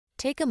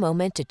Take a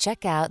moment to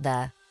check out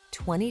the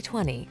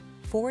 2020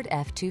 Ford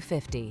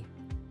F-250.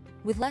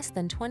 With less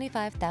than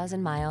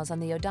 25,000 miles on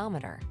the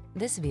odometer,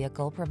 this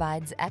vehicle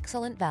provides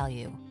excellent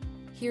value.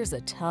 Here's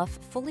a tough,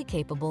 fully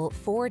capable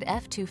Ford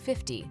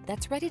F-250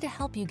 that's ready to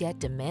help you get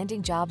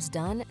demanding jobs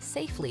done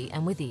safely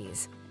and with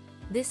ease.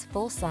 This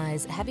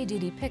full-size,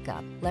 heavy-duty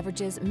pickup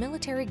leverages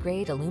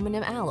military-grade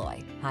aluminum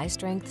alloy,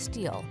 high-strength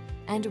steel,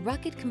 and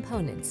rugged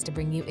components to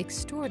bring you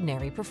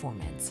extraordinary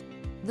performance.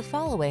 The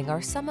following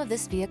are some of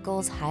this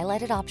vehicle's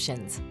highlighted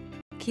options: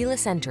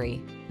 keyless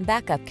entry,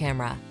 backup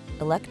camera,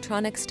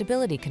 electronic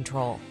stability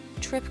control,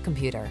 trip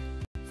computer,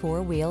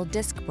 four-wheel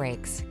disc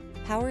brakes,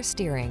 power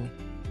steering.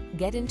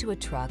 Get into a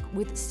truck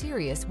with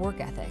serious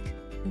work ethic.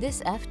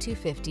 This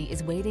F-250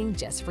 is waiting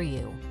just for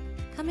you.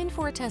 Come in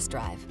for a test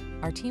drive.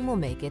 Our team will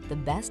make it the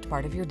best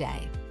part of your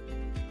day.